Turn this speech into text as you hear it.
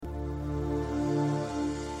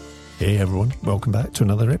Hey everyone, welcome back to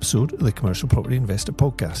another episode of the Commercial Property Investor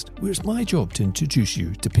Podcast, where it's my job to introduce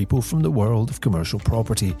you to people from the world of commercial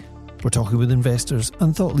property. We're talking with investors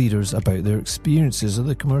and thought leaders about their experiences of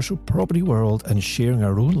the commercial property world and sharing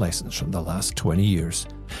our own lessons from the last 20 years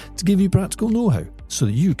to give you practical know-how so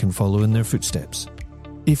that you can follow in their footsteps.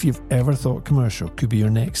 If you've ever thought commercial could be your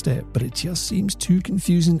next step, but it just seems too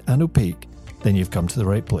confusing and opaque, then you've come to the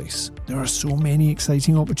right place. There are so many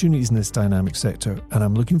exciting opportunities in this dynamic sector, and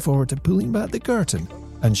I'm looking forward to pulling back the curtain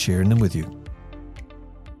and sharing them with you.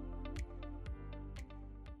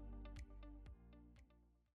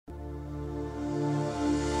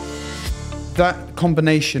 That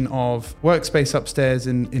combination of workspace upstairs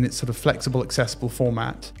in its sort of flexible, accessible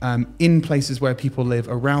format, in places where people live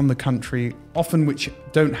around the country, often which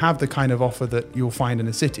don't have the kind of offer that you'll find in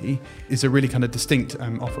a city, is a really kind of distinct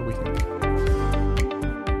offer, we think.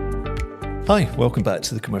 Hi, welcome back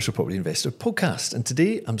to the Commercial Property Investor Podcast. And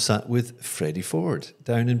today I'm sat with Freddie Forde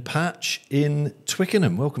down in Patch in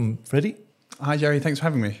Twickenham. Welcome, Freddie. Hi, Jerry. Thanks for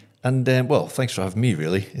having me. And well, thanks for having me,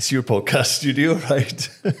 really. It's your podcast studio, right?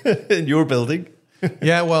 In your building.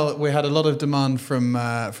 Yeah, well, we had a lot of demand from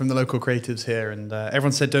the local creatives here, and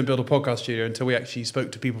everyone said don't build a podcast studio until we actually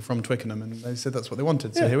spoke to people from Twickenham, and they said that's what they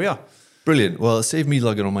wanted. So Here we are. Brilliant. Well, it saved me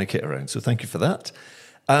lugging all my kit around, so thank you for that.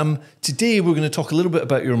 Today we're going to talk a little bit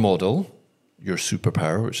about your model, your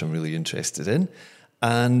superpower, which I'm really interested in.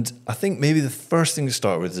 And I think maybe the first thing to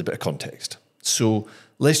start with is a bit of context. So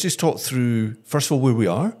let's just talk through, first of all, where we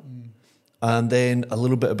are, and then a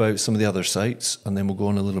little bit about some of the other sites, and then we'll go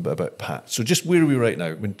on a little bit about Patch. So just where are we right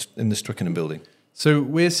now in this Twickenham building? So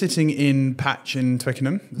we're sitting in Patch in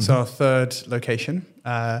Twickenham. It's our third location.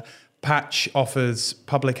 Patch offers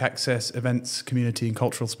public access, events, community and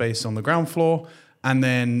cultural space on the ground floor. And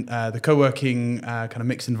then the co-working kind of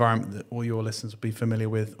mixed environment that all your listeners will be familiar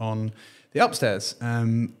with on the upstairs.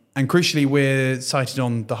 And crucially, we're sited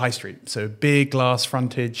on the high street. So big glass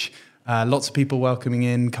frontage, lots of people coming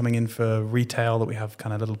in for retail, that we have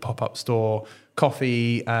kind of little pop-up store,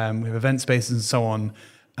 coffee, we have event spaces and so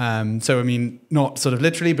on. So, I mean, not sort of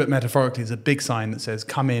literally, but metaphorically, there's a big sign that says,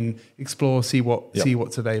 come in, explore, see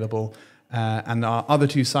what's available. And our other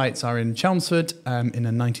two sites are in Chelmsford, in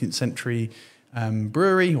a 19th century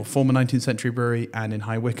brewery, or former 19th century brewery, and in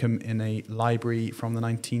High Wycombe in a library from the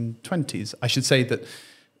 1920s. I should say that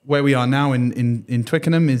where we are now in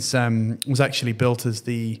Twickenham was actually built as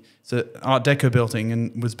it's an Art Deco building,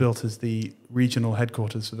 and was built as the regional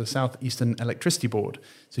headquarters for the South Eastern Electricity Board.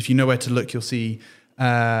 So if you know where to look, you'll see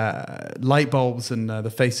light bulbs and the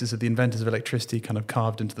faces of the inventors of electricity kind of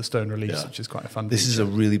carved into the stone reliefs, which is quite a fun This feature. is a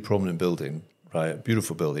really prominent building, right? A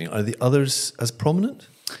beautiful building. Are the others as prominent?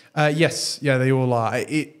 Yes, yeah, they all are.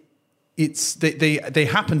 They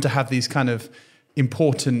happen to have these kind of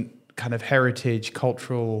important kind of heritage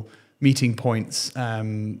cultural meeting points.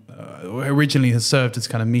 Originally has served as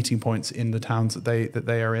kind of meeting points in the towns that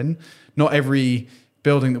they are in. Not every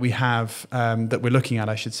building that we have that we're looking at,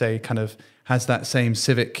 I should say, kind of has that same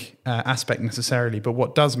civic aspect necessarily. But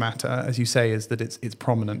what does matter, as you say, is that it's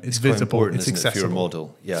prominent, it's visible, it's accessible. For your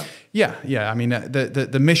model, yeah. Yeah. I mean,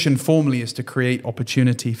 the mission formally is to create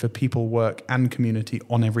opportunity for people, work, and community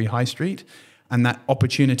on every high street. And that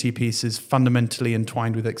opportunity piece is fundamentally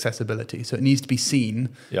entwined with accessibility. So it needs to be seen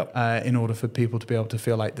in order for people to be able to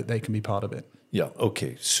feel like that they can be part of it. Yeah.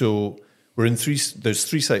 Okay. So we're in there's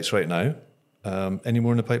three sites right now. Any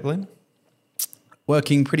more in the pipeline?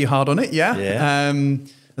 Working pretty hard on it, yeah.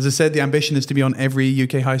 As I said, the ambition is to be on every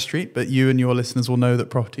UK high street, but you and your listeners will know that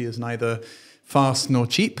property is neither fast nor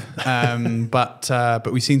cheap. But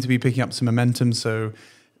we seem to be picking up some momentum, so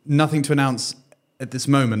nothing to announce at this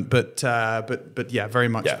moment, but yeah, very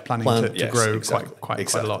much planning to grow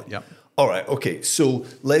quite a lot. Yeah. All right. Okay. So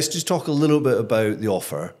let's just talk a little bit about the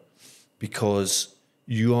offer, because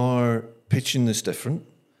you are pitching this different,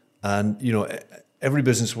 and every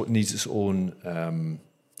business needs its own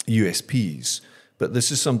USPs, but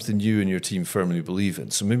this is something you and your team firmly believe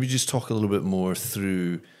in. So maybe just talk a little bit more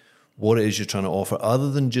through what it is you're trying to offer,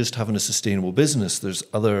 other than just having a sustainable business. There's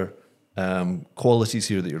other qualities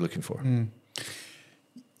here that you're looking for.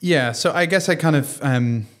 Yeah, so I guess I kind of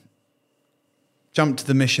jumped to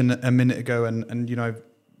the mission a minute ago, and I've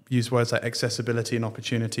used words like accessibility and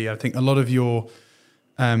opportunity. I think a lot of your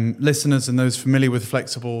listeners and those familiar with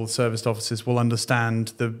flexible serviced offices will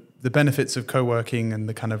understand the benefits of co-working and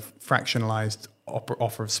the kind of fractionalized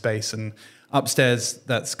offer of space. And upstairs,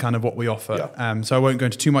 that's kind of what we offer. Yeah. So I won't go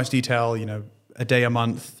into too much detail. A day a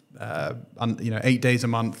month, 8 days a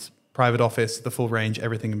month, private office, the full range,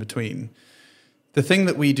 everything in between. The thing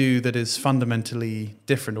that we do that is fundamentally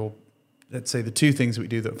different, or let's say the two things that we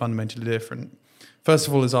do that are fundamentally different, First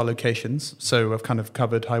of all is our locations. So I've kind of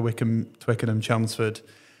covered High Wycombe, Twickenham, Chelmsford.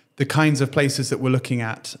 The kinds of places that we're looking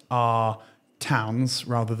at are towns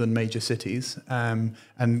rather than major cities, and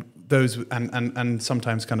those and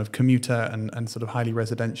sometimes kind of commuter and sort of highly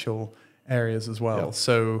residential areas as well. Yep.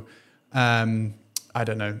 So I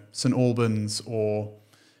don't know, St Albans or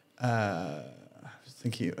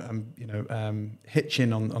thinking,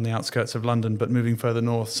 Hitchin on the outskirts of London, but moving further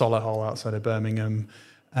north, Solihull outside of Birmingham,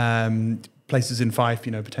 places in Fife,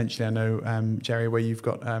 potentially. I know, Jerry, where you've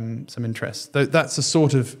got some interest. That's the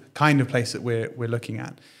sort of kind of place that we're looking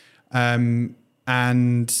at. And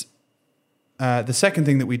the second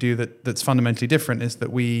thing that we do that's fundamentally different is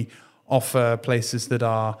that we offer places that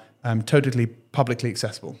are totally publicly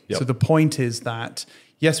accessible. Yep. So the point is that,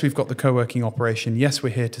 yes, we've got the co-working operation. Yes,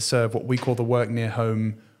 we're here to serve what we call the work near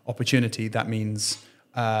home opportunity. That means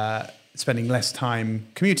spending less time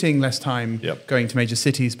commuting, less time going to major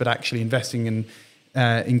cities, but actually investing in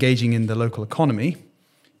engaging in the local economy.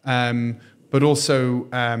 But also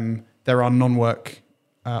there are non-work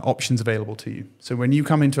options available to you. So when you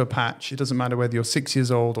come into a patch, it doesn't matter whether you're 6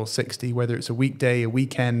 years old or 60, whether it's a weekday, a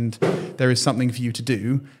weekend, there is something for you to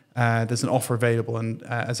do. There's an offer available. And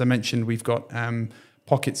as I mentioned, we've got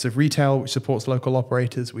pockets of retail, which supports local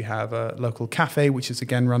operators. We have a local cafe, which is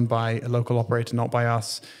again run by a local operator, not by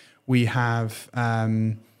us. We have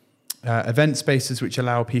event spaces, which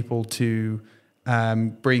allow people to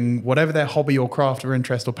bring whatever their hobby or craft or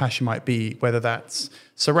interest or passion might be, whether that's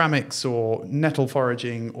ceramics or nettle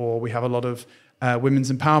foraging, or we have a lot of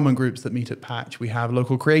women's empowerment groups that meet at Patch. We have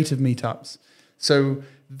local creative meetups. So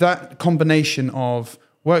that combination of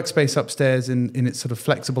workspace upstairs in its sort of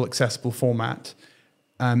flexible, accessible format,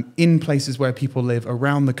 in places where people live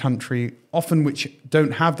around the country, often which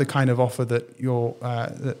don't have the kind of offer that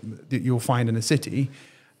you'll find in a city,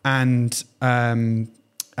 and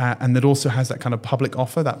that also has that kind of public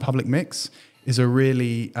offer, that public mix, is a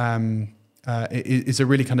really kind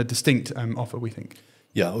of distinct offer, we think.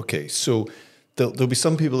 Yeah. Okay. So there'll be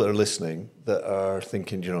some people that are listening that are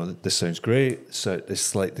thinking, this sounds great. So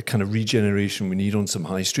it's like the kind of regeneration we need on some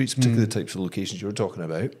high streets, particularly the types of locations you were talking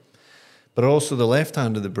about. But also the left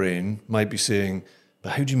hand of the brain might be saying,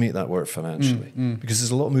 but how do you make that work financially? Because there's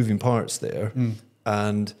a lot of moving parts there.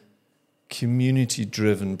 And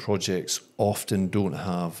community-driven projects often don't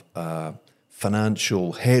have a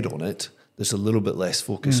financial head on it. There's a little bit less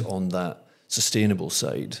focus on that sustainable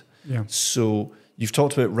side. Yeah. So you've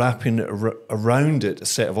talked about wrapping around it a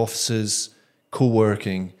set of offices,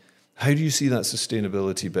 co-working. How do you see that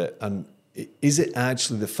sustainability bit? And is it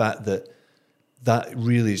actually the fact that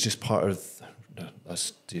really is just part of,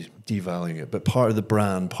 that's devaluing it, but part of the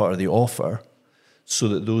brand, part of the offer, so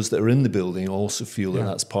that those that are in the building also feel that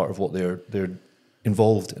that's part of what they're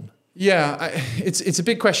involved in? Yeah, it's a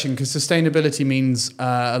big question because sustainability means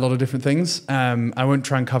a lot of different things. I won't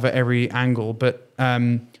try and cover every angle, but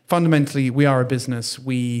fundamentally, we are a business.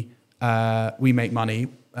 We make money.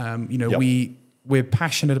 We're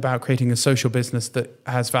passionate about creating a social business that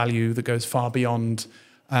has value that goes far beyond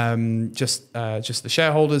just the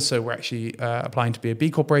shareholders. So we're actually applying to be a B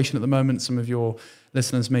Corporation at the moment. Some of your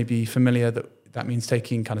listeners may be familiar that means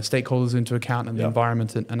taking kind of stakeholders into account and the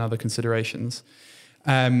environment and other considerations.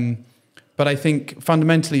 But I think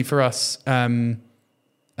fundamentally for us, as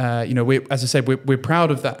I said, we're proud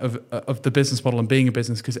of that, of the business model and being a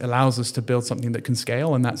business, because it allows us to build something that can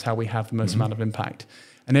scale, and that's how we have the most amount of impact.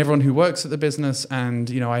 And everyone who works at the business, and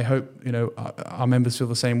I hope our members feel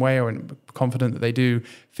the same way, or I'm confident that they do,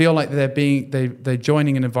 feel like they're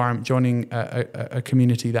joining an environment, joining a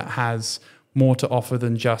community that has more to offer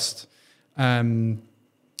than just a kind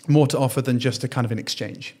of an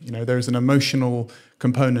exchange. There's an emotional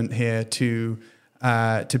component here to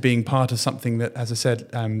being part of something that, as I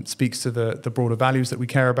said, speaks to the broader values that we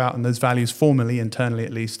care about, and those values formally, internally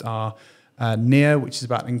at least, are NEAR, which is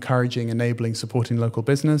about encouraging, enabling, supporting local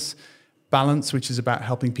business; balance, which is about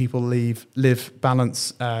helping people live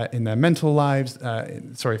balance in their mental lives,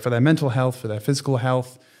 for their mental health, for their physical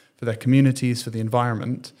health, for their communities, for the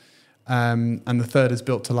environment. And the third is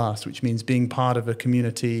built to last, which means being part of a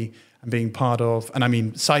community and being part of, and I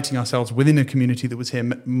mean, citing ourselves within a community that was here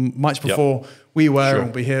much before we were, and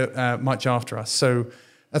will be here much after us. So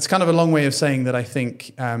that's kind of a long way of saying that I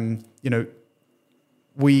think,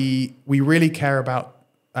 we really care about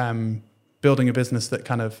building a business that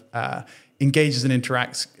kind of engages and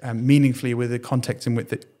interacts meaningfully with the context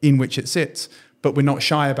in which it sits, but we're not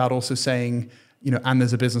shy about also saying, and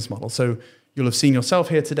there's a business model. So you'll have seen yourself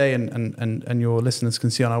here today, and your listeners can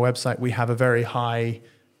see on our website, we have a very high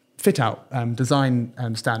fit out design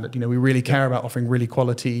standard. We really care about offering really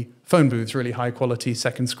quality phone booths, really high quality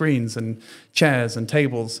second screens and chairs and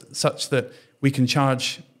tables, such that we can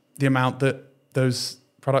charge the amount that those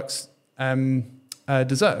products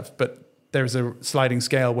deserve. But there's a sliding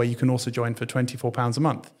scale where you can also join for £24 a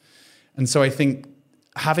month. And so I think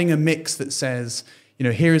having a mix that says,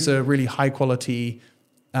 here's a really high quality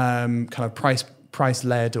kind of price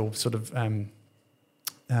led or sort of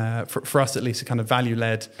for us at least a kind of value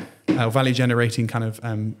led value generating kind of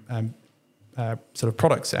sort of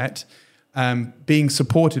product set, being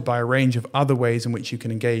supported by a range of other ways in which you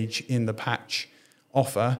can engage in the patch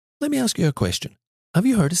offer. Let me ask you a question. Have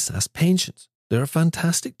you heard of SaaS pensions? They're a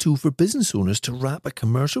fantastic tool for business owners to wrap a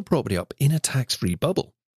commercial property up in a tax-free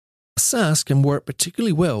bubble. A SaaS can work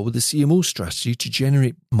particularly well with the CMO strategy to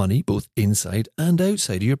generate money both inside and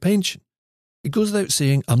outside of your pension. It goes without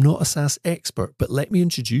saying I'm not a SaaS expert, but let me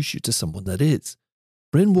introduce you to someone that is.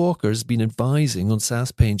 Bryn Walker has been advising on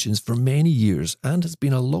SaaS pensions for many years and has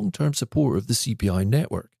been a long-term supporter of the CPI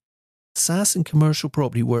network. SaaS and commercial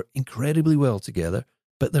property work incredibly well together,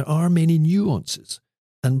 but there are many nuances,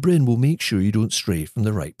 and Bryn will make sure you don't stray from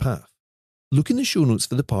the right path. Look in the show notes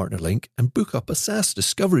for the partner link and book up a SaaS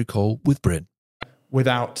discovery call with Bryn.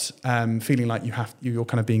 Without feeling like you're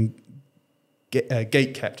kind of being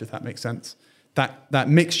gate kept, if that makes sense. That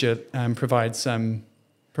mixture provides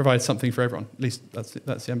something for everyone. At least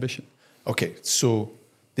that's the ambition. Okay, so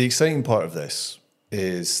the exciting part of this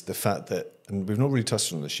is the fact that, and we've not really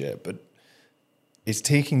touched on this yet, but it's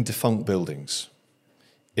taking defunct buildings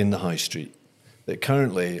in the high street that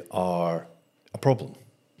currently are a problem,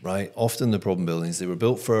 right? Often the problem buildings, they were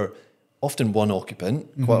built for often one occupant,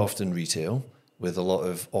 quite often retail, with a lot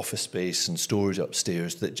of office space and storage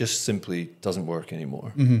upstairs that just simply doesn't work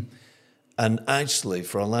anymore. And actually,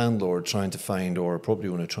 for a landlord trying to find, or a property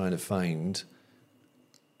owner trying to find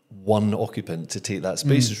one occupant to take that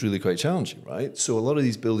space is really quite challenging, right? So a lot of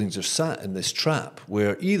these buildings are sat in this trap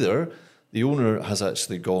where either the owner has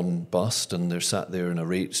actually gone bust and they're sat there in a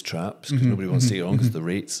rates trap because nobody wants to take it on because of the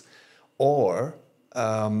rates, or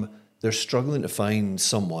they're struggling to find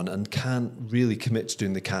someone and can't really commit to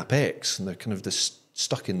doing the CapEx, and they're kind of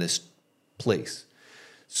stuck in this place.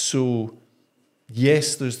 So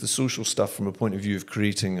yes, there's the social stuff from a point of view of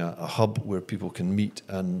creating a hub where people can meet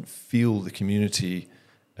and feel the community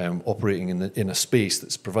operating in a space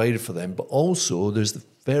that's provided for them, but also there's the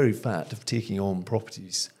very fact of taking on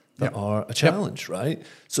properties that are a challenge, right?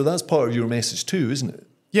 So that's part of your message too, isn't it?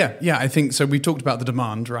 Yeah, I think so. We talked about the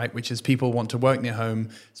demand, right, which is people want to work near home,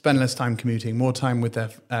 spend less time commuting, more time with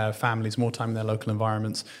their families, more time in their local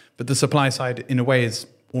environments. But the supply side, in a way, is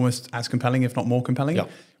almost as compelling, if not more compelling,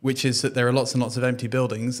 which is that there are lots and lots of empty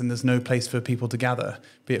buildings and there's no place for people to gather,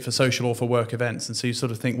 be it for social or for work events. And so you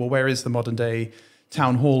sort of think, well, where is the modern day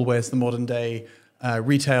town hall? Where's the modern day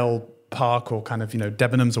retail park or kind of,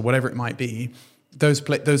 Debenhams or whatever it might be? Those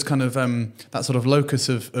kind of that sort of locus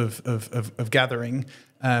of gathering,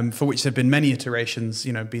 for which there have been many iterations,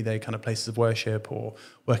 be they kind of places of worship or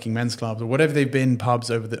working men's clubs or whatever they've been, pubs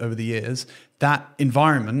over the years. That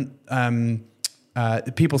environment,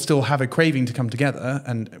 people still have a craving to come together,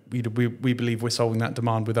 and we believe we're solving that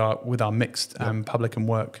demand with our mixed public and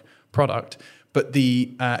work product. But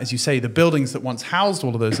as you say, the buildings that once housed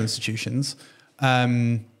all of those institutions,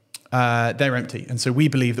 they're empty, and so we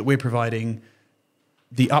believe that we're providing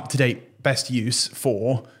the up-to-date best use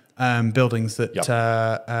for buildings that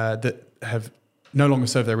that have no longer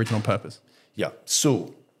served their original purpose. Yeah.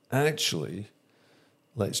 So actually,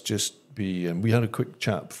 let's just be. We had a quick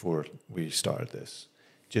chat before we started this,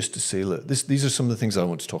 just to say, look, these are some of the things I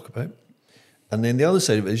want to talk about, and then the other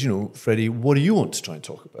side of it is, Freddie, what do you want to try and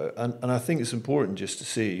talk about? And I think it's important just to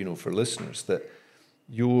say, for listeners, that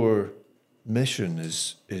your mission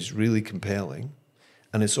is really compelling,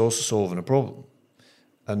 and it's also solving a problem.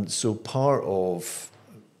 And so part of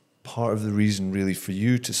the reason really for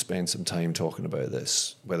you to spend some time talking about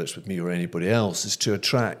this, whether it's with me or anybody else, is to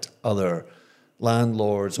attract other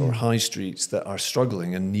landlords or high streets that are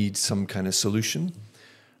struggling and need some kind of solution.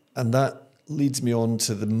 And that leads me on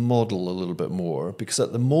to the model a little bit more, because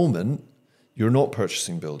at the moment, you're not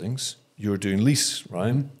purchasing buildings, you're doing lease,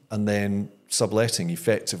 right? And then subletting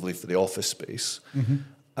effectively for the office space.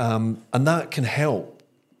 And that can help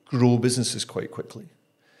grow businesses quite quickly.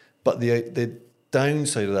 But the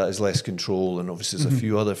downside of that is less control, and obviously there's a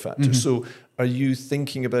few other factors. So are you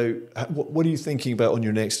thinking about, what are you thinking about on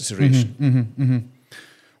your next iteration?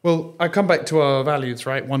 Well, I come back to our values,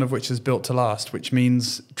 right? One of which is built to last, which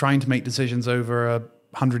means trying to make decisions over a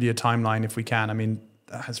 100-year timeline if we can. I mean,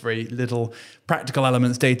 has very little practical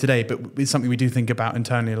elements day to day, but it's something we do think about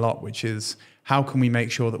internally a lot, which is how can we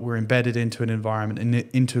make sure that we're embedded into an environment and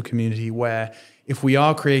into a community where if we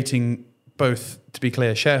are creating both, to be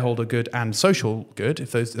clear, shareholder good and social good,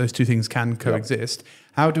 if those two things can coexist,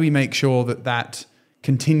 how do we make sure that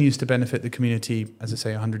continues to benefit the community, as I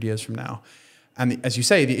say, 100 years from now? And as you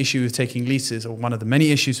say, the issue with taking leases, or one of the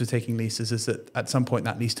many issues with taking leases, is that at some point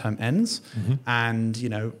that lease term ends, and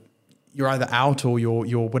you're either out or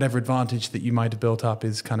your whatever advantage that you might have built up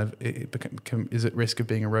is is at risk of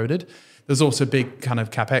being eroded. There's also a big kind of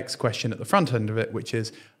capex question at the front end of it, which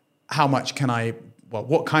is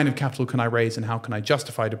what kind of capital can I raise, and how can I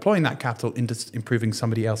justify deploying that capital into improving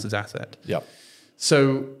somebody else's asset? Yeah.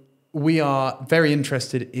 So we are very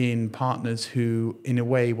interested in partners who, in a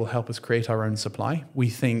way, will help us create our own supply. We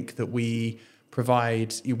think that we've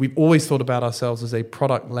always thought about ourselves as a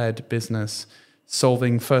product-led business,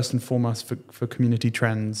 solving first and foremost for community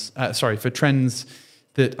trends, for trends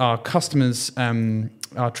that our customers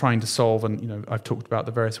are trying to solve. And, I've talked about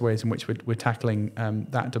the various ways in which we're tackling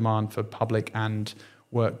that demand for public and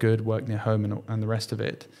work near home and the rest of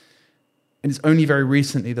it. And it's only very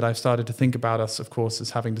recently that I've started to think about us, of course, as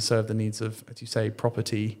having to serve the needs of, as you say,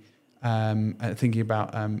 property, thinking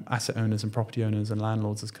about asset owners and property owners and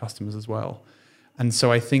landlords as customers as well. And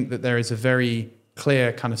so I think that there is a very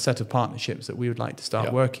clear kind of set of partnerships that we would like to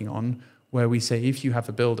start working on, where we say, if you have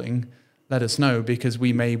a building, let us know, because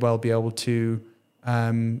we may well be able to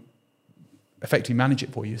effectively manage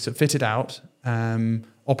it for you. So fit it out,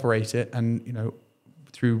 operate it, and,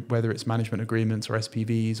 through whether it's management agreements or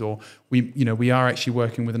SPVs, or we are actually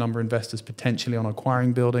working with a number of investors potentially on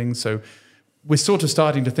acquiring buildings. So we're sort of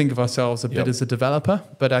starting to think of ourselves a bit as a developer,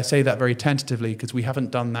 but I say that very tentatively because we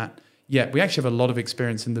haven't done that yet. We actually have a lot of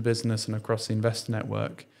experience in the business and across the investor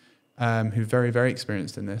network, who are very, very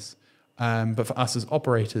experienced in this. But for us as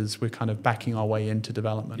operators, we're kind of backing our way into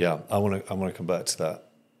development. Yeah, I want to come back to that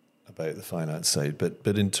about the finance side, but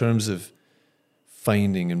in terms of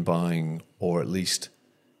finding and buying, or at least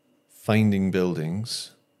finding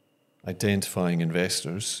buildings, identifying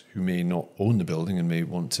investors who may not own the building and may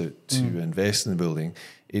want to invest in the building.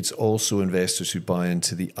 It's also investors who buy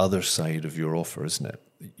into the other side of your offer, isn't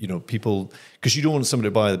it? People, because you don't want somebody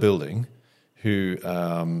to buy the building who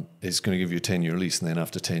is going to give you a 10-year lease and then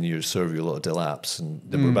after 10 years serve you a lot of dilaps, and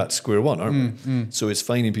then we're back to square one, aren't we? So it's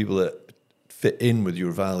finding people that fit in with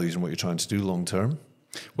your values and what you're trying to do long term.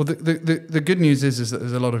 Well, the good news is that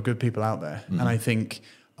there's a lot of good people out there, and I think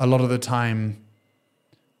a lot of the time,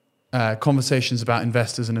 conversations about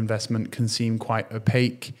investors and investment can seem quite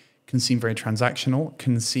opaque, can seem very transactional,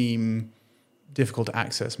 can seem difficult to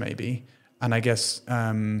access maybe. And I guess,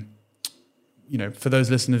 for those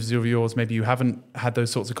listeners of yours, maybe you haven't had those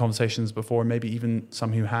sorts of conversations before, maybe even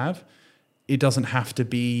some who have. It doesn't have to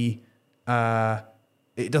be,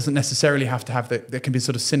 it doesn't necessarily have to have, there can be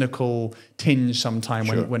sort of cynical tinge sometime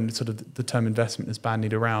when sort of the term investment is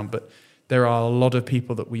bandied around. But there are a lot of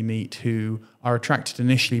people that we meet who are attracted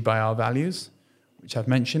initially by our values, which I've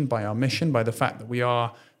mentioned, by our mission, by the fact that we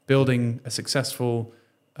are building a successful,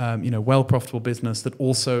 well-profitable business that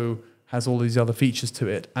also has all these other features to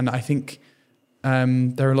it. And I think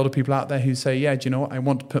there are a lot of people out there who say, do you know what? I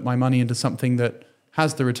want to put my money into something that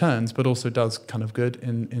has the returns, but also does kind of good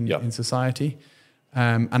in society.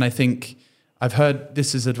 And I think I've heard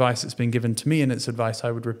this is advice that's been given to me, and it's advice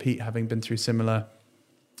I would repeat, having been through similar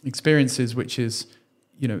experiences, which is,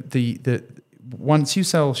 the once you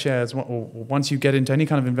sell shares or once you get into any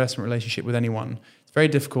kind of investment relationship with anyone, it's very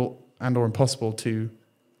difficult and or impossible to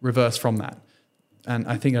reverse from that. And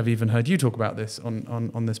I think I've even heard you talk about this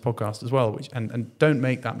on this podcast as well, and don't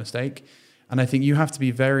make that mistake. And I think you have to be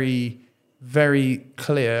very, very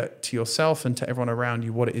clear to yourself and to everyone around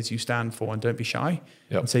you what it is you stand for, and don't be shy.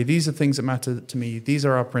 And say, these are things that matter to me. These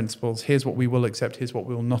are our principles. Here's what we will accept. Here's what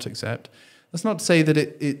we will not accept. That's not to say that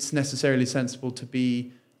it's necessarily sensible to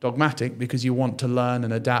be dogmatic, because you want to learn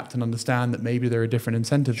and adapt and understand that maybe there are different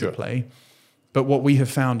incentives at play. But what we have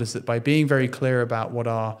found is that by being very clear about what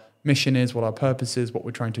our mission is, what our purpose is, what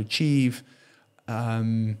we're trying to achieve,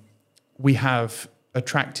 we have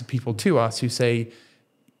attracted people to us who say,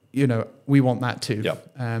 we want that too.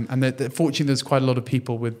 And fortunately, there's quite a lot of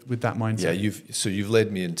people with that mindset. Yeah, you've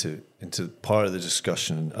led me into part of the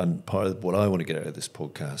discussion, and part of what I want to get out of this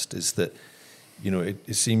podcast is that,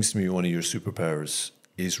 it seems to me one of your superpowers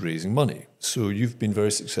is raising money. So you've been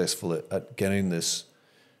very successful at getting this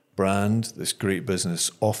brand, this great business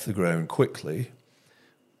off the ground quickly,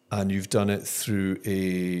 and you've done it through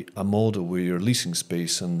a model where you're leasing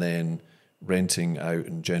space and then renting out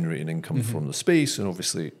and generating income from the space, and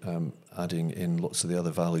obviously adding in lots of the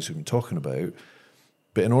other values we've been talking about.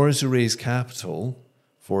 But in order to raise capital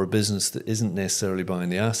for a business that isn't necessarily buying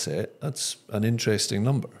the asset, that's an interesting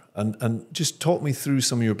number. And just talk me through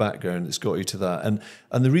some of your background that's got you to that.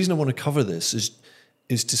 And the reason I want to cover this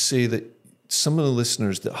is to say that some of the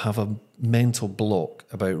listeners that have a mental block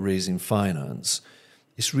about raising finance,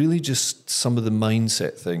 it's really just some of the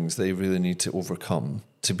mindset things they really need to overcome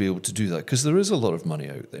to be able to do that. Because there is a lot of money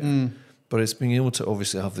out there, but it's being able to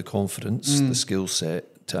obviously have the confidence, the skill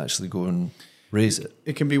set to actually go and raise it.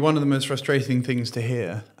 It can be one of the most frustrating things to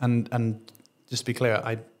hear. And just to be clear,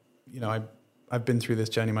 I've been through this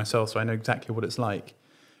journey myself, so I know exactly what it's like.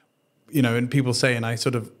 And people say, and I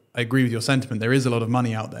agree with your sentiment, there is a lot of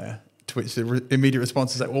money out there, to which the immediate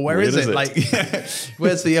response is like, well, where is it? Like,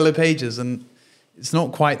 where's the yellow pages? And it's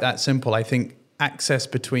not quite that simple. I think access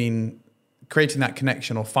between creating that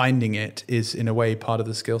connection or finding it is in a way part of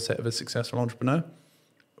the skill set of a successful entrepreneur.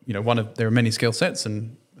 There are many skill sets,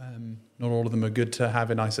 and not all of them are good to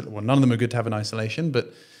have in isolation. Well, none of them are good to have in isolation,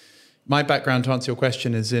 but my background, to answer your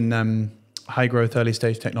question, is in high growth, early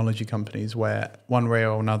stage technology companies where one way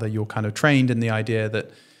or another you're kind of trained in the idea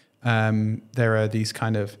that there are these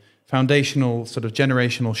kind of foundational sort of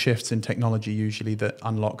generational shifts in technology usually that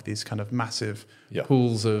unlock these kind of massive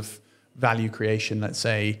pools of value creation, let's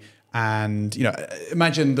say. And,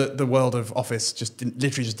 imagine that the world of office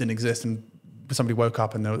literally just didn't exist, and somebody woke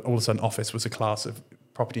up and all of a sudden office was a class of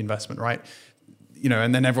property investment, right?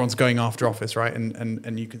 And then everyone's going after office, right?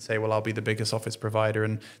 And you could say, well, I'll be the biggest office provider.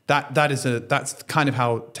 And that's kind of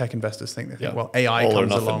how tech investors think. They think, well, AI all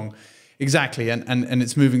comes along. Exactly. And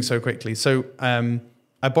it's moving so quickly. So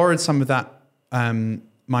I borrowed some of that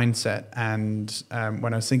mindset. And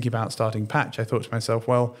when I was thinking about starting Patch, I thought to myself,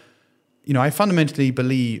 well, I fundamentally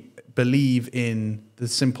believe in the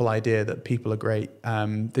simple idea that people are great.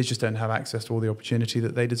 They just don't have access to all the opportunity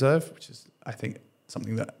that they deserve, which is, I think,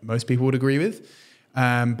 something that most people would agree with.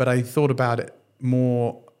 But I thought about it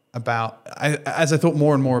as I thought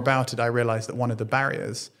more and more about it, I realized that one of the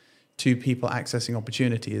barriers to people accessing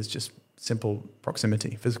opportunity is just simple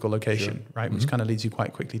proximity, physical location, right? Mm-hmm. Which kind of leads you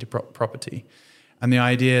quite quickly to property. And the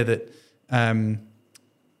idea that,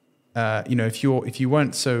 if you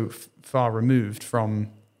weren't so far removed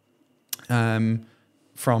from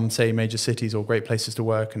say major cities or great places to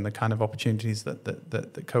work and the kind of opportunities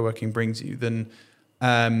that co-working brings you, then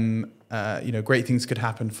great things could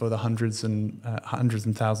happen for the hundreds and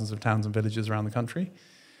thousands of towns and villages around the country,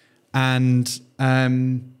 and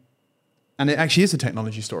it actually is a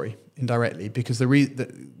technology story indirectly because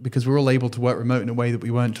because we're all able to work remote in a way that we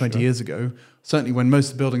weren't 20 years ago. Certainly, when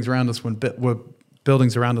most of the buildings around us were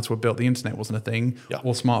built, the internet wasn't a thing,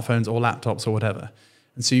 or smartphones, or laptops, or whatever.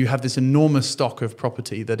 And so you have this enormous stock of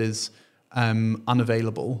property that is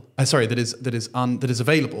unavailable. That is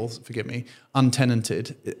available. Forgive me,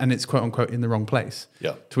 untenanted, and it's quote unquote in the wrong place.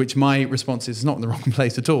 Yeah. To which my response is not in the wrong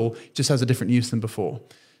place at all. It just has a different use than before.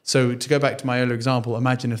 So to go back to my earlier example,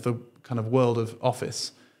 imagine if the kind of world of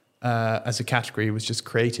office as a category was just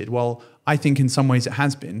created. Well, I think in some ways it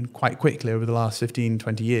has been quite quickly over the last 15,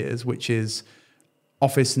 20 years, which is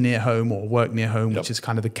office near home or work near home, which is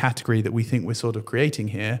kind of the category that we think we're sort of creating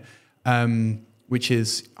here, which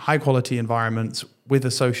is high quality environments with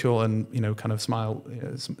a social and, kind of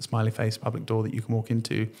smiley face public door that you can walk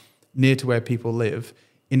into near to where people live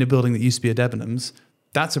in a building that used to be a Debenhams.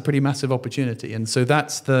 That's a pretty massive opportunity. And so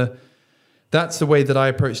that's the way that I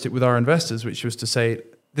approached it with our investors, which was to say,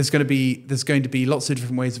 there's going to be lots of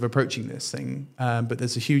different ways of approaching this thing, but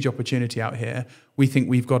there's a huge opportunity out here. We think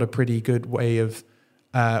we've got a pretty good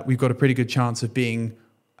chance of being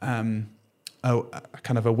a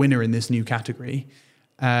kind of a winner in this new category.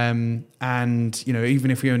 And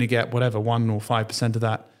even if we only get 1 or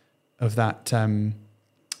 5%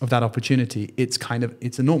 of that opportunity,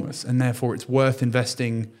 it's enormous, and therefore it's worth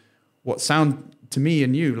investing what sound to me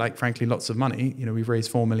and you like, frankly, lots of money. We've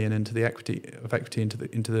raised 4 million into the equity into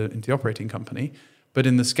the operating company, but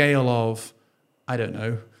in the scale of, I don't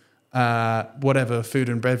know, whatever food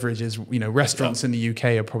and beverages, restaurants in the UK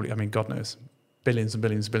are probably, God knows, billions and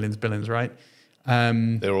billions, billions, right?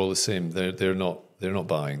 They're all the same. They're not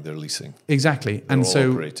buying, they're leasing. Exactly. They're and all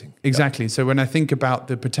so operating. Exactly. So when I think about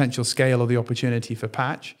the potential scale of the opportunity for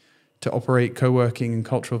Patch to operate co-working and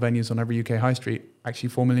cultural venues on every UK high street, actually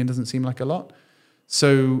 4 million doesn't seem like a lot.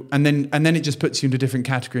 So and then it just puts you into a different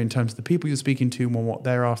category in terms of the people you're speaking to and what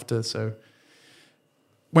they're after. So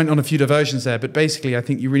went on a few diversions there, but basically I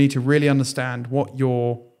think you really need to really understand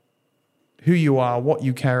who you are, what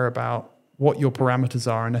you care about, what your parameters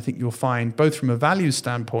are, and I think you'll find both from a values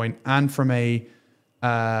standpoint and from a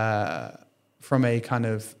kind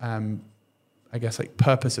of I guess, like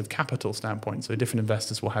purpose of capital standpoint. So different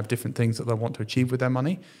investors will have different things that they want to achieve with their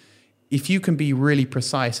money. If you can be really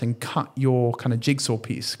precise and cut your kind of jigsaw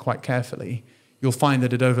piece quite carefully, you'll find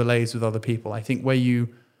that it overlays with other people. I think where you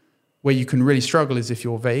can really struggle is if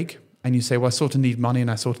you're vague and you say, well, I sort of need money and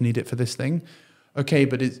I sort of need it for this thing. Okay,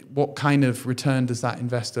 but what kind of return is that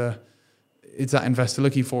investor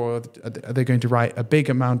looking for? Are they going to write a big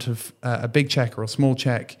amount of a big check or a small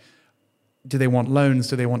check? Do they want loans?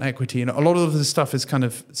 Do they want equity? And a lot of this stuff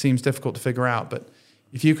seems difficult to figure out. But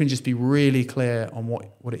if you can just be really clear on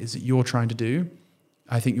what it is that you're trying to do,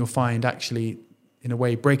 I think you'll find actually, in a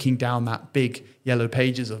way, breaking down that big yellow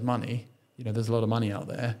pages of money. There's a lot of money out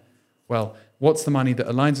there. Well, what's the money that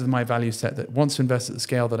aligns with my value set, that wants to invest at the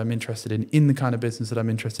scale that I'm interested in the kind of business that I'm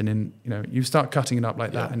interested in? You start cutting it up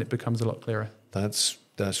like that, and it becomes a lot clearer. That's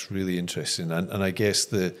really interesting, and I guess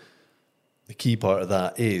the key part of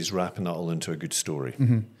that is wrapping that all into a good story,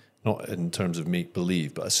 not in terms of make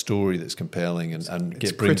believe, but a story that's compelling and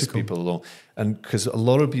brings people along. And because a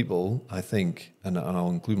lot of people, I think, and I'll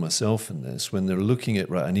include myself in this, when they're looking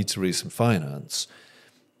at I need to raise some finance,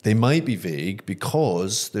 they might be vague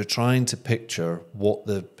because they're trying to picture what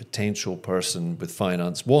the potential person with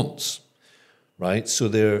finance wants, right? So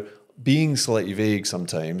they're being slightly vague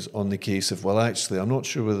sometimes on the case of, well, actually, I'm not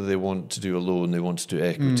sure whether they want to do a loan, they want to do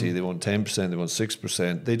equity, they want 10%, they want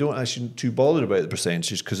 6%. They don't actually too bothered about the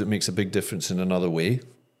percentages because it makes a big difference in another way,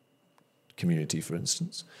 community, for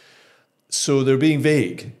instance. So they're being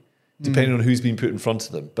vague, depending on who's been put in front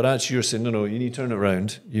of them. But actually you're saying, no, you need to turn it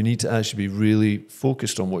around. You need to actually be really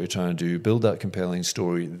focused on what you're trying to do, build that compelling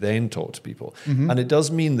story, then talk to people. And it does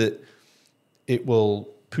mean that it will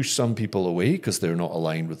push some people away because they're not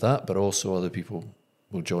aligned with that, but also other people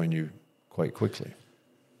will join you quite quickly.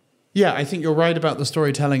 Yeah, I think you're right about the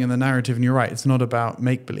storytelling and the narrative, and you're right. It's not about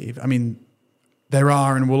make-believe. I mean, there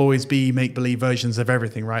are and will always be make-believe versions of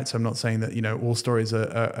everything, right? So I'm not saying that, all stories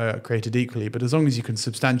are created equally, but as long as you can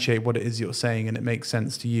substantiate what it is you're saying and it makes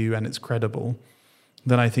sense to you and it's credible,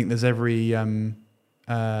 then I think there's every then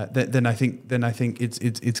I think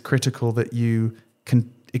it's critical that you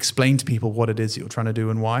can explain to people what it is that you're trying to do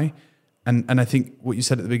and why. And I think what you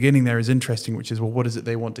said at the beginning there is interesting, which is, well, what is it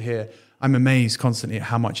they want to hear? I'm amazed constantly at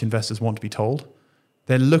how much investors want to be told.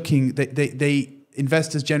 They're looking,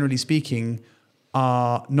 investors generally speaking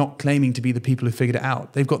are not claiming to be the people who figured it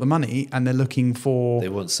out. They've got the money and they're looking for... They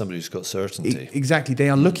want somebody who's got certainty. Exactly. They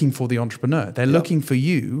are looking for the entrepreneur. They're looking for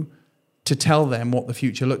you to tell them what the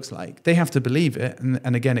future looks like. They have to believe it.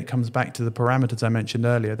 And again, it comes back to the parameters I mentioned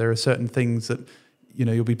earlier. There are certain things that,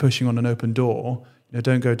 you'll be pushing on an open door.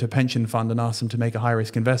 Don't go to a pension fund and ask them to make a high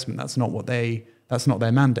risk investment. That's not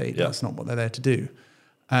their mandate. Yeah. That's not what they're there to do.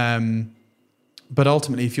 But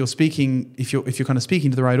ultimately, if you're kind of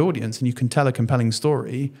speaking to the right audience and you can tell a compelling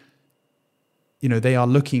story, they are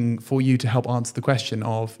looking for you to help answer the question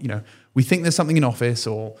of, we think there's something in office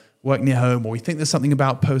or work near home, or we think there's something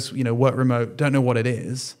about post, work remote, don't know what it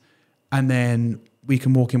is. And then we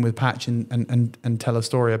can walk in with Patch and tell a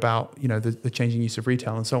story about, the changing use of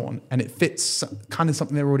retail and so on. And it fits kind of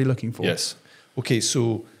something they're already looking for. Yes. Okay,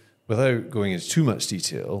 so without going into too much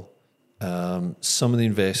detail, some of the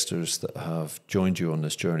investors that have joined you on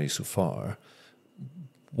this journey so far,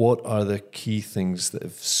 what are the key things that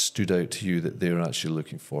have stood out to you that they're actually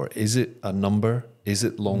looking for? Is it a number? Is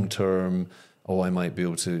it long-term? Oh, I might be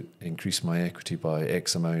able to increase my equity by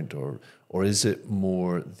X amount, or is it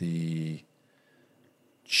more the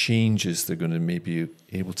changes they're going to maybe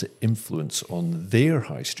able to influence on their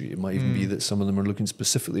high street? It might even be that some of them are looking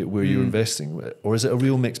specifically at where you're investing, or is it a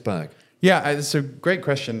real mixed bag? Yeah, it's a great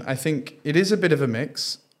question. I think it is a bit of a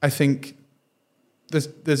mix. I think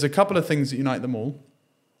there's a couple of things that unite them all.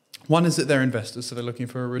 One is that they're investors, so they're looking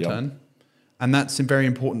for a return. Yep. And that's very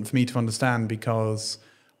important for me to understand because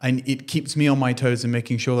it keeps me on my toes in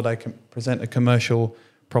making sure that I can present a commercial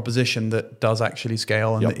proposition that does actually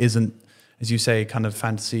scale and that isn't, as you say, kind of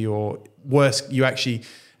fantasy, or worse, you actually,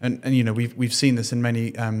 and we've seen this in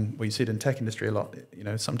many, you see it in tech industry a lot,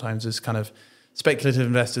 sometimes there's kind of speculative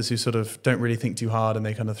investors who sort of don't really think too hard and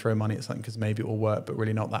they kind of throw money at something because maybe it will work, but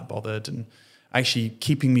really not that bothered. And actually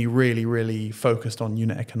keeping me really, really focused on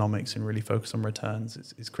unit economics and really focused on returns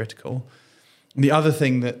is critical. And the other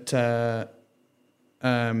thing that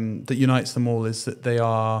that unites them all is that they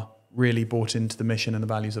are really bought into the mission and the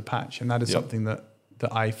values of Patch. And that is something that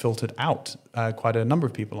I filtered out quite a number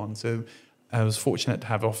of people on. So I was fortunate to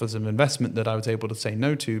have offers of investment that I was able to say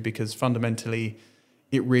no to, because fundamentally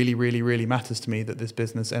it really, really, really matters to me that this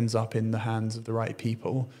business ends up in the hands of the right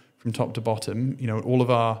people from top to bottom. All of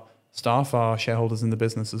our staff are shareholders in the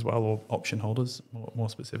business as well, or option holders more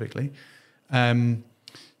specifically.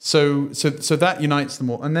 So that unites them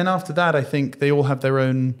all. And then after that, I think they all have their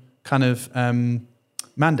own kind of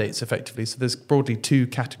mandates effectively. So there's broadly two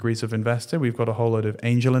categories of investor. We've got a whole load of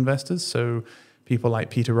angel investors. So people like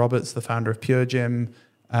Peter Roberts, the founder of Pure Gym.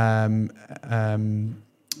 I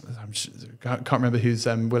can't remember who's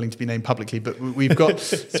willing to be named publicly, but we've got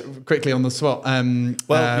quickly on the spot. You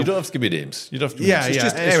don't have to give me names. You don't have to.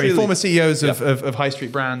 Anyway, really, former CEOs of high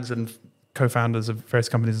street brands and co-founders of various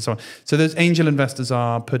companies and so on. So those angel investors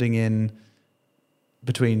are putting in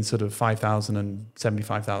between sort of £5,000 and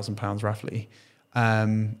 £75,000 roughly.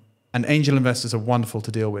 And angel investors are wonderful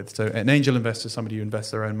to deal with. So an angel investor is somebody who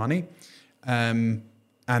invests their own money. And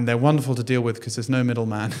they're wonderful to deal with because there's no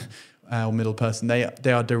middleman or middle person.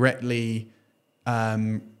 They are directly,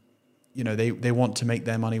 they want to make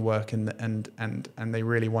their money work and they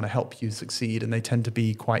really want to help you succeed. And they tend to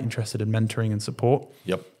be quite interested in mentoring and support.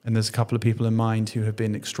 Yep. And there's a couple of people in mind who have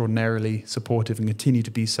been extraordinarily supportive and continue to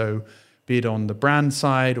be so, be it on the brand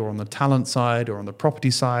side or on the talent side or on the property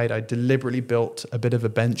side. I deliberately built a bit of a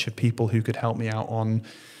bench of people who could help me out on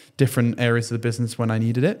different areas of the business when I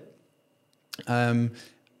needed it. And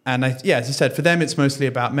as I said, for them, it's mostly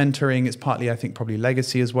about mentoring. It's partly, I think, probably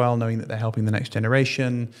legacy as well, knowing that they're helping the next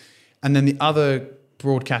generation. And then the other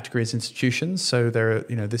broad category is institutions. So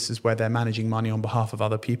this is where they're managing money on behalf of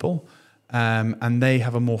other people. And they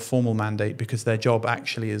have a more formal mandate because their job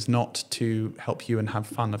actually is not to help you and have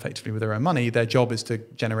fun effectively with their own money. Their job is to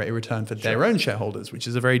generate a return for their own shareholders, which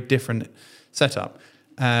is a very different setup.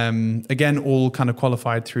 Again, all kind of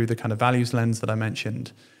qualified through the kind of values lens that I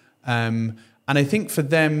mentioned. And I think for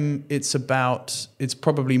them, it's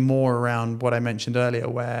probably more around what I mentioned earlier,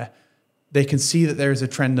 where they can see that there is a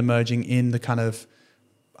trend emerging in the kind of,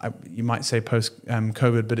 you might say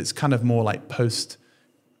post-COVID, but it's kind of more like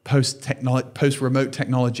post-remote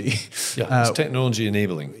technology. Yeah, it's technology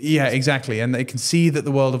enabling. Yeah, exactly. And they can see that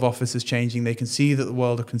the world of office is changing. They can see that the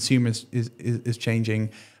world of consumers is changing.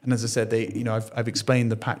 And as I said, I've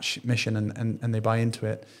explained the Patch mission and they buy into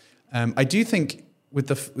it. I do think with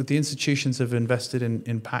the institutions that have invested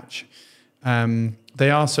in Patch, they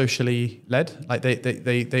are socially led. Like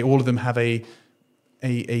they all of them have a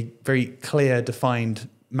very clear, defined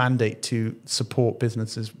mandate to support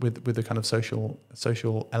businesses with a kind of social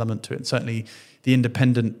element to it. And certainly, the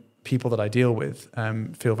independent people that I deal with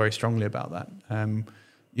feel very strongly about that.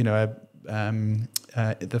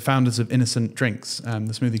 The founders of Innocent Drinks, the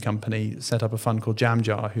smoothie company, set up a fund called Jam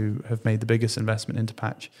Jar, who have made the biggest investment into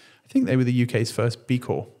Patch. I think they were the UK's first B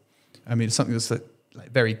Corp. I mean, it's something that's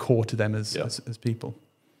very core to them as people.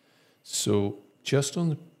 So just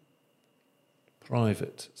on the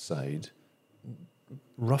private side,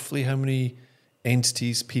 roughly how many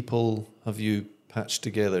entities, people have you patched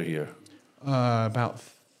together here? About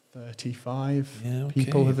 35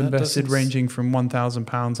 people have invested, ranging from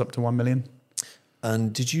 £1,000 up to 1 million.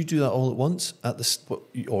 And did you do that all at once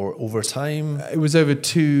or over time? It was over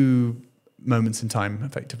 2 moments in time,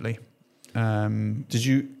 effectively. Did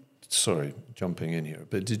you? Sorry, jumping in here,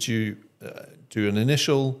 but did you do an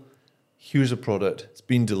initial? Here's a product, it's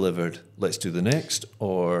been delivered, let's do the next,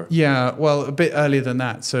 or? Yeah, well, a bit earlier than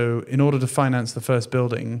that. So in order to finance the first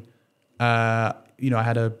building, I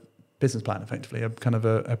had a business plan, effectively, a kind of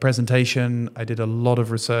a presentation. I did a lot of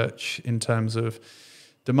research in terms of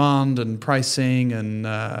demand and pricing and,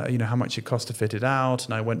 how much it cost to fit it out.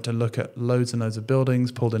 And I went to look at loads and loads of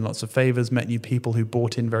buildings, pulled in lots of favors, met new people who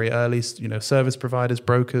bought in very early, service providers,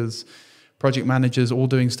 brokers, project managers, all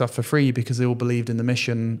doing stuff for free because they all believed in the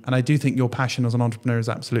mission. And I do think your passion as an entrepreneur is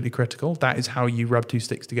absolutely critical. That is how you rub 2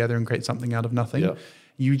 sticks together and create something out of nothing. Yeah.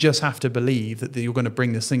 You just have to believe that you're going to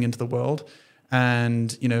bring this thing into the world.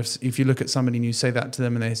 And, if you look at somebody and you say that to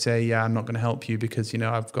them and they say, yeah, I'm not going to help you because,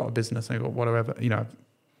 I've got a business, I've got whatever,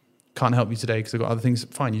 can't help you today because I've got other things.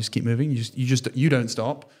 Fine, you just keep moving. You don't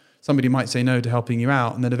stop. Somebody might say no to helping you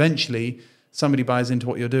out. And then eventually somebody buys into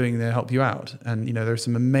what you're doing and they'll help you out. And, there are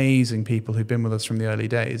some amazing people who've been with us from the early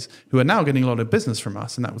days who are now getting a lot of business from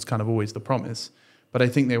us. And that was kind of always the promise. But I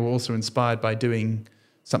think they were also inspired by doing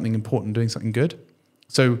something important, doing something good.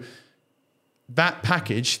 So that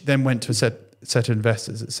package then went to a set of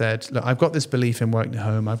investors that said, look, I've got this belief in working at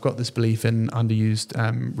home. I've got this belief in underused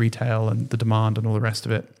retail and the demand and all the rest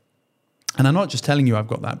of it. And I'm not just telling you I've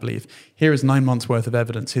got that belief. Here is 9 months worth of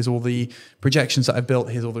evidence. Here's all the projections that I've built.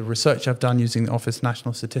 Here's all the research I've done using the Office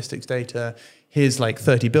National Statistics data. Here's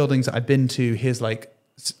 30 buildings that I've been to. Here's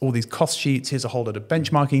all these cost sheets. Here's a whole lot of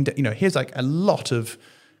benchmarking. Here's a lot of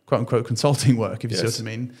quote unquote consulting work, if you see what I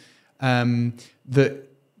mean, that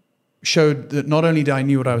showed that not only did I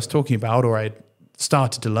knew what I was talking about or I'd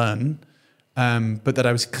started to learn, but that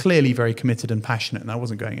I was clearly very committed and passionate and I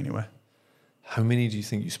wasn't going anywhere. How many do you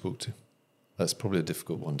think you spoke to? That's probably a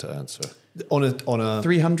difficult one to answer. On a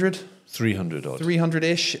 300. 300 odd.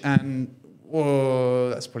 300-ish, and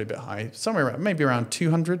that's probably a bit high. Somewhere around, maybe around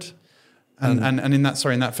 200. And in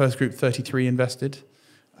that first group, 33 invested.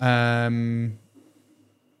 And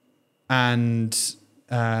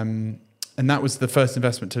that was the first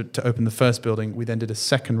investment to open the first building. We then did a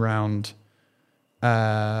second round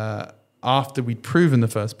after we'd proven the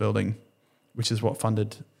first building, which is what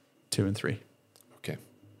funded 2 and 3. Okay.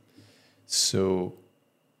 So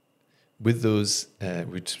with those,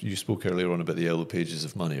 you spoke earlier on about the yellow pages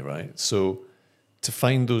of money, right? So to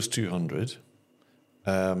find those 200,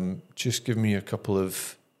 just give me a couple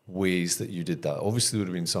of ways that you did that. Obviously, there would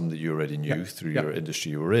have been some that you already knew through your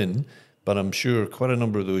industry you were in, but I'm sure quite a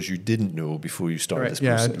number of those you didn't know before you started this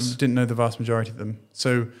process. Yeah, I didn't know the vast majority of them.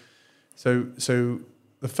 So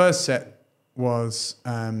the first set was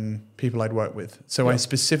people I'd worked with. So I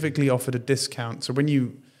specifically offered a discount. So for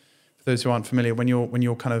those who aren't familiar, when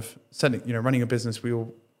you're kind of running a business, we're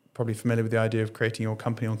all probably familiar with the idea of creating your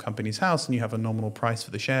company on Companies House, and you have a nominal price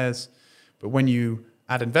for the shares. But when you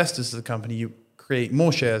add investors to the company, you create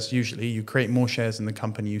more shares. Usually, you create more shares in the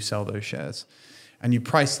company, you sell those shares. And you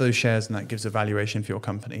price those shares, and that gives a valuation for your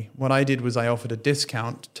company. What I did was I offered a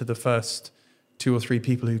discount to the first 2 or 3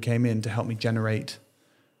 people who came in to help me generate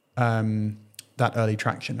that early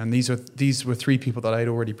traction. And these were 3 people that I had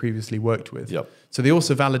already previously worked with. Yep. So they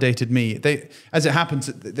also validated me. As it happens,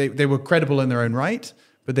 they were credible in their own right,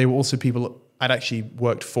 but they were also people I'd actually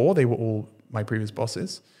worked for. They were all my previous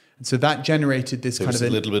bosses. And so that generated this There's a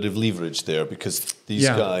little bit of leverage there because these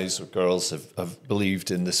guys or girls have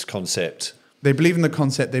believed in this concept. They believe in the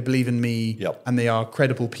concept, they believe in me, Yep. and they are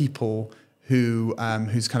credible people who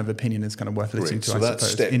whose kind of opinion is kind of worth listening to, so I that's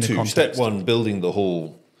suppose, step in the 2. context. Step 1, building the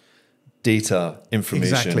whole data,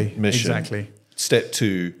 information, mission. Exactly. Step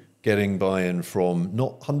 2, getting buy-in from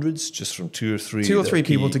not hundreds, just from 2 or 3. 2 or 3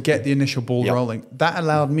 people to get the initial ball Yep. rolling. That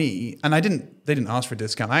allowed me, and they didn't ask for a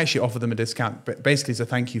discount. I actually offered them a discount, but basically as a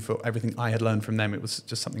thank you for everything I had learned from them. It was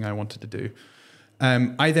just something I wanted to do.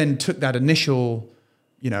 I then took that initial,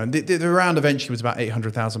 the round eventually was about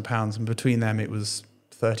 £800,000, and between them it was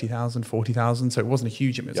 30,000, 40,000. So it wasn't a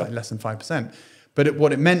huge amount, it was like less than 5%. But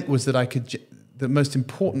what it meant was that I could, the most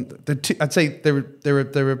important, I'd say there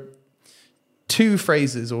were 2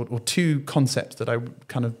 phrases or 2 concepts that I would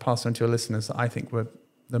kind of pass on to your listeners that I think were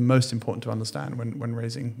the most important to understand when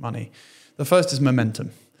raising money. The first is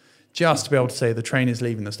momentum. Just to be able to say the train is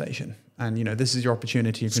leaving the station, and this is your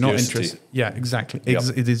opportunity. If you're not interested, exactly. Yep.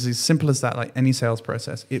 It is as simple as that. Like any sales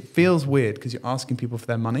process, it feels weird because you're asking people for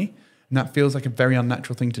their money, and that feels like a very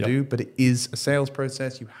unnatural thing to do. But it is a sales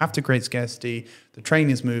process. You have to create scarcity. The train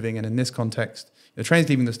is moving, and in this context, the train's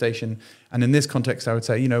leaving the station. And in this context, I would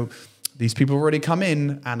say, these people have already come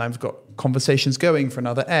in, and I've got conversations going for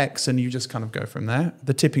another X, and you just kind of go from there.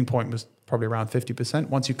 The tipping point was probably around 50%.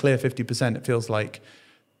 Once you clear 50%, it feels like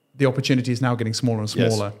the opportunity is now getting smaller and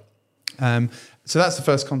smaller. Yes. So that's the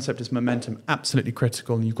first concept, is momentum, absolutely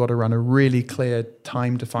critical. And you've got to run a really clear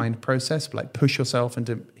time-defined process, like push yourself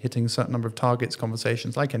into hitting a certain number of targets,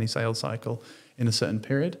 conversations, like any sales cycle, in a certain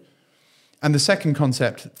period. And the second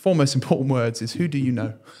concept, 4 most important words, is who do you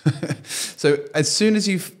know? So as soon as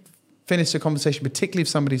you've finished a conversation, particularly if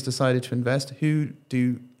somebody's decided to invest, who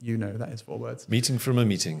do you know? That is 4 words. Meeting from a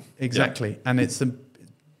meeting. Exactly. And it's the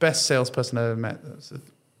best salesperson I've ever met. That's the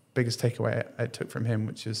biggest takeaway I took from him,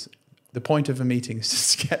 which is the point of a meeting is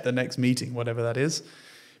just to get the next meeting, whatever that is.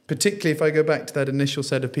 Particularly if I go back to that initial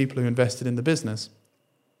set of people who invested in the business,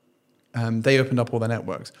 they opened up all their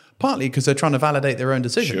networks, partly because they're trying to validate their own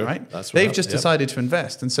decision, right? That's They've just decided to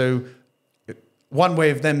invest. And so one way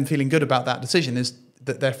of them feeling good about that decision is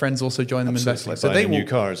that their friends also join them investing. Like so they will, a new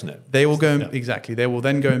car, isn't it? They will go, exactly. They will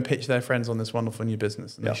then go and pitch their friends on this wonderful new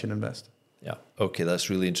business, and they should invest. Yeah. Okay, that's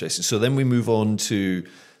really interesting. So then we move on to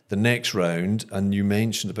the next round, and you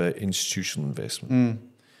mentioned about institutional investment.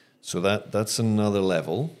 So that's another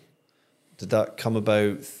level. Did that come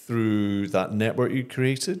about through that network you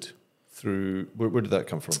created? Where did that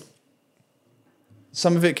come from?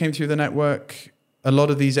 Some of it came through the network. A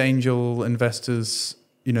lot of these angel investors,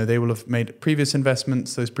 they will have made previous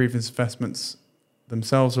investments. Those previous investments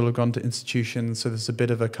themselves will have gone to institutions. So there's a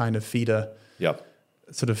bit of a kind of feeder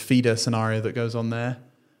scenario that goes on there.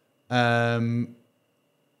 A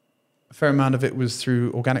fair amount of it was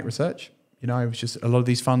through organic research. I was just, a lot of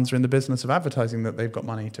these funds are in the business of advertising that they've got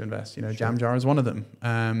money to invest. Sure. Jam Jar is one of them.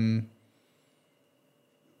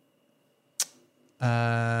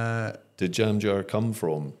 Did Jam Jar come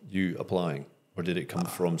from you applying, or did it come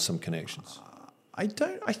from some connections? I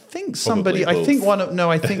think a bit of both.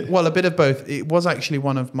 a bit of both. It was actually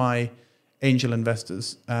one of my angel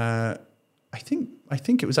investors. I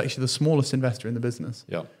think it was actually the smallest investor in the business,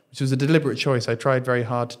 which was a deliberate choice. I tried very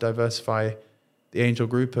hard to diversify the angel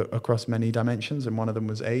group across many dimensions, and one of them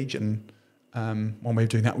was age. And one way of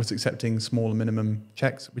doing that was accepting smaller minimum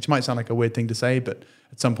checks, which might sound like a weird thing to say, but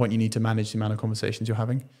at some point you need to manage the amount of conversations you're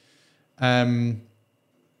having.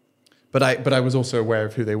 But I was also aware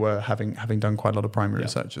of who they were, having done quite a lot of primary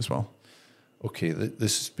research as well. Okay,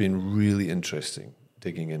 this has been really interesting,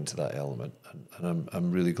 digging into that element, and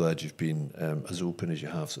I'm really glad you've been as open as you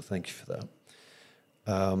have. So thank you for that.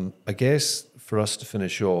 I guess for us to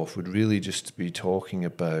finish off, would really just be talking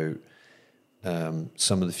about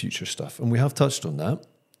some of the future stuff, and we have touched on that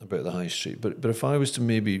about the high street. But if I was to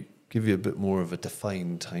maybe give you a bit more of a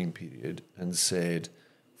defined time period and said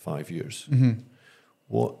 5 years,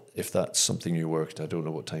 what if that's something you worked? I don't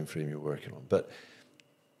know what time frame you're working on, but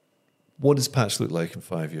what does Patch look like in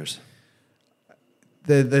 5 years?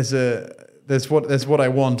 There's what I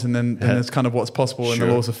want, and then there's kind of what's possible in the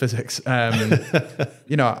laws of physics.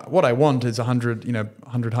 What I want is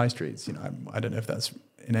 100 high streets. I don't know if that's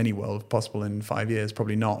in any world possible in 5 years.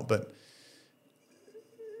 Probably not. But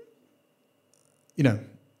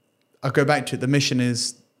I'll go back to it. The mission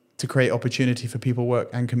is to create opportunity for people,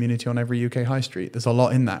 work, and community on every UK high street. There's a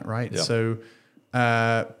lot in that, right? Yeah. So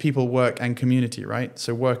people, work, and community, right?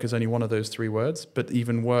 So work is only one of those three words, but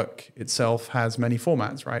even work itself has many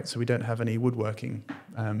formats, right? So we don't have any woodworking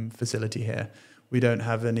facility here. We don't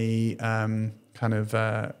have any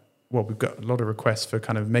we've got a lot of requests for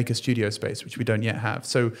kind of maker studio space, which we don't yet have.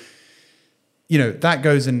 So, that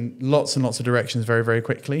goes in lots and lots of directions very, very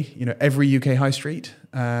quickly. Every UK high street,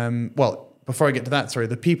 before I get to that,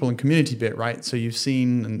 the people and community bit, right? So you've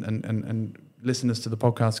seen and listeners to the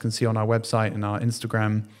podcast can see on our website and our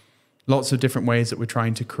Instagram lots of different ways that we're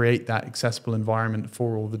trying to create that accessible environment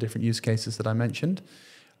for all the different use cases that I mentioned.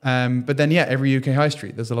 But then, every UK high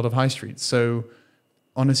street, there's a lot of high streets. So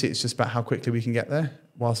honestly, it's just about how quickly we can get there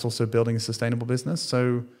whilst also building a sustainable business.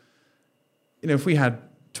 So, if we had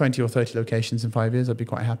 20 or 30 locations in 5 years, I'd be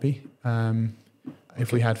quite happy.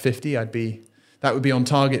 If we had 50, that would be on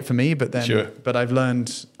target for me. But then, but I've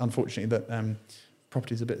learned, unfortunately, that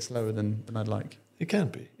property is a bit slower than I'd like. It can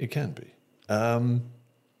be.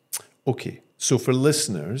 Okay. So for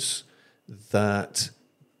listeners, there's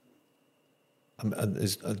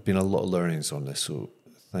been a lot of learnings on this. So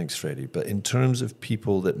thanks, Freddie. But in terms of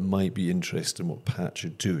people that might be interested in what Patch are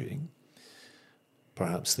doing,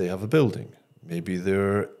 perhaps they have a building. Maybe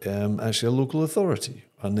they're actually a local authority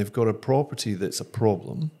and they've got a property that's a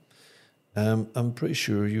problem. I'm pretty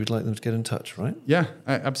sure you would like them to get in touch, right? Yeah,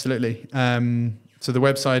 absolutely. So the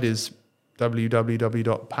website is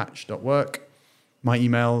www.patch.work. My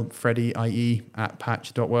email,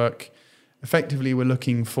 freddie.ie@patch.work. Effectively, we're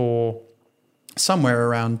looking for somewhere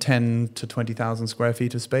around 10 to 20,000 square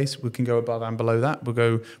feet of space. We can go above and below that. We'll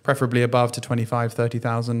go preferably above to 25,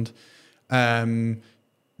 30,000.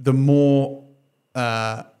 The more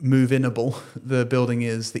move-inable the building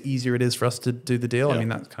is, the easier it is for us to do the deal. Yeah. I mean,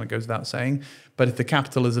 that kind of goes without saying. But if the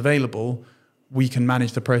capital is available, we can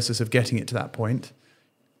manage the process of getting it to that point.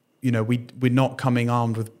 We're not coming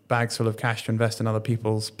armed with bags full of cash to invest in other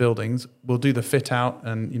people's buildings. We'll do the fit out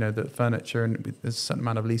and, the furniture, and there's a certain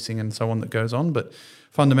amount of leasing and so on that goes on. But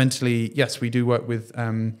fundamentally, yes, we do work with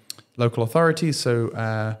local authorities. So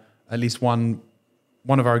at least one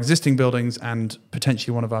of our existing buildings and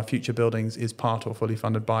potentially one of our future buildings is part or fully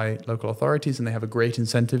funded by local authorities, and they have a great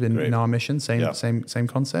incentive in our mission. Same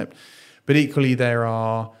concept. But equally, there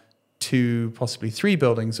are 2, possibly 3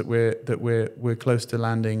 buildings that we're close to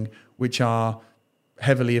landing, which are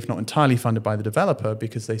heavily, if not entirely, funded by the developer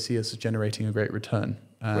because they see us as generating a great return.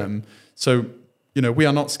 So, we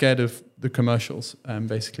are not scared of the commercials,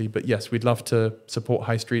 basically. But yes, we'd love to support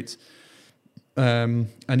high streets. The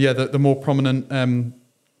more prominent,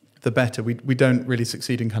 the better. We don't really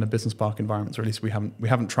succeed in kind of business park environments, or at least we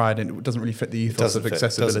haven't tried, and it doesn't really fit the ethos of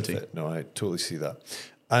accessibility. No, I totally see that.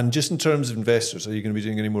 And just in terms of investors, are you going to be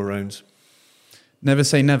doing any more rounds? Never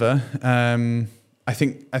say never. I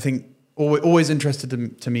think always interested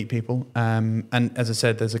to meet people. And as I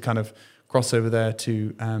said, there's a kind of crossover there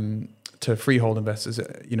to freehold investors.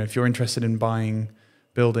 If you're interested in buying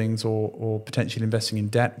buildings or potentially investing in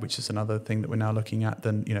debt, which is another thing that we're now looking at,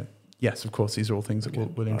 then yes, of course, these are all things that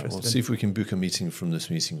we're interested in. See if we can book a meeting from this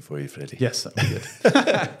meeting for you, Freddie. Yes, that'd be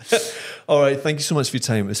good. All right, thank you so much for your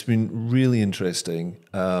time. It's been really interesting.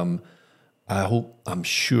 I'm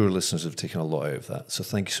sure listeners have taken a lot out of that. So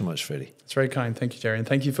thank you so much, Freddie. It's very kind. Thank you, Jerry. And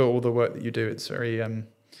thank you for all the work that you do. It's very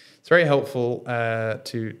it's very helpful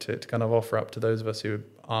to kind of offer up to those of us who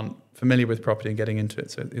aren't familiar with property and getting into it.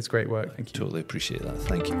 So it's great work. Thank you. Totally appreciate that.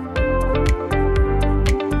 Thank you.